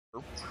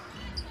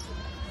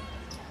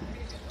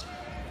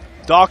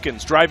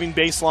Dawkins driving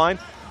baseline.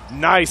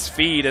 Nice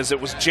feed as it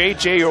was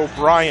J.J.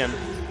 O'Brien.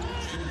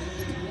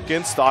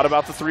 Dawkins thought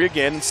about the three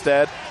again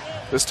instead.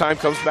 This time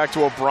comes back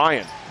to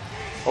O'Brien.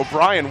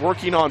 O'Brien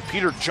working on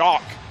Peter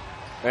Jock.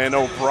 And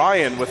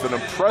O'Brien with an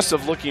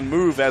impressive looking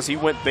move as he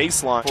went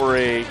baseline for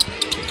a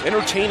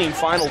entertaining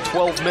final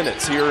 12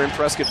 minutes here in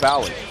Prescott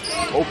Valley.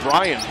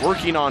 O'Brien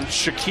working on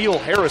Shaquille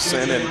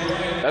Harrison, and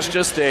that's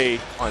just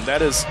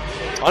that is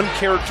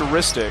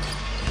uncharacteristic.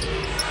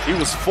 He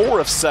was 4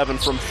 of 7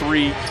 from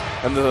 3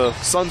 in the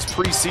Suns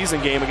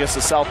preseason game against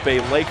the South Bay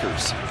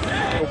Lakers.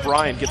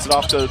 O'Brien gets it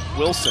off to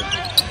Wilson.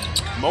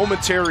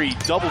 Momentary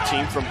double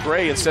team from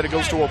Gray. Instead it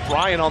goes to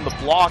O'Brien on the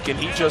block, and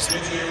he just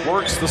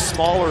works the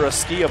smaller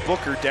Askia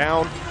Booker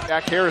down.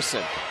 Jack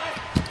Harrison.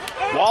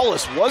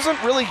 Wallace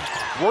wasn't really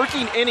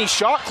working any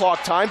shot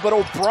clock time, but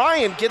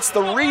O'Brien gets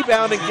the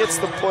rebound and gets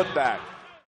the putback.